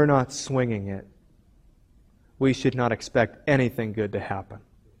 And if we're not swinging it, we should not expect anything good to happen.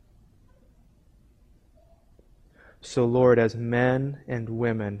 So, Lord, as men and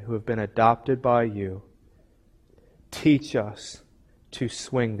women who have been adopted by you, teach us to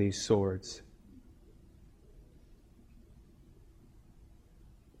swing these swords.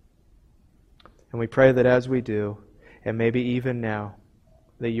 And we pray that as we do, and maybe even now,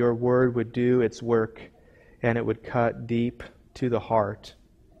 that your word would do its work and it would cut deep to the heart.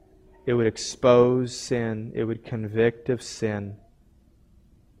 It would expose sin. It would convict of sin.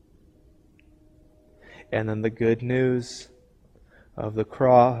 And then the good news of the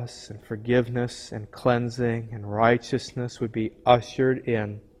cross and forgiveness and cleansing and righteousness would be ushered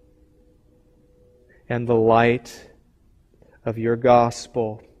in. And the light of your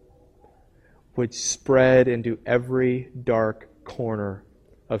gospel would spread into every dark corner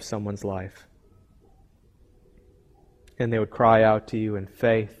of someone's life. And they would cry out to you in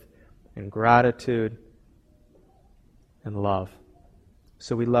faith and gratitude and love.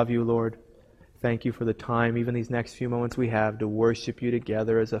 So we love you, Lord. Thank you for the time, even these next few moments we have, to worship you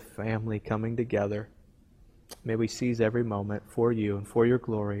together as a family coming together. May we seize every moment for you and for your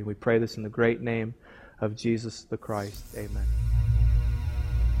glory. We pray this in the great name of Jesus the Christ. Amen.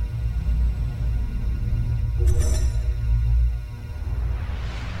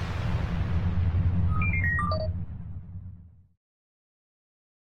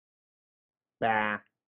 Bah.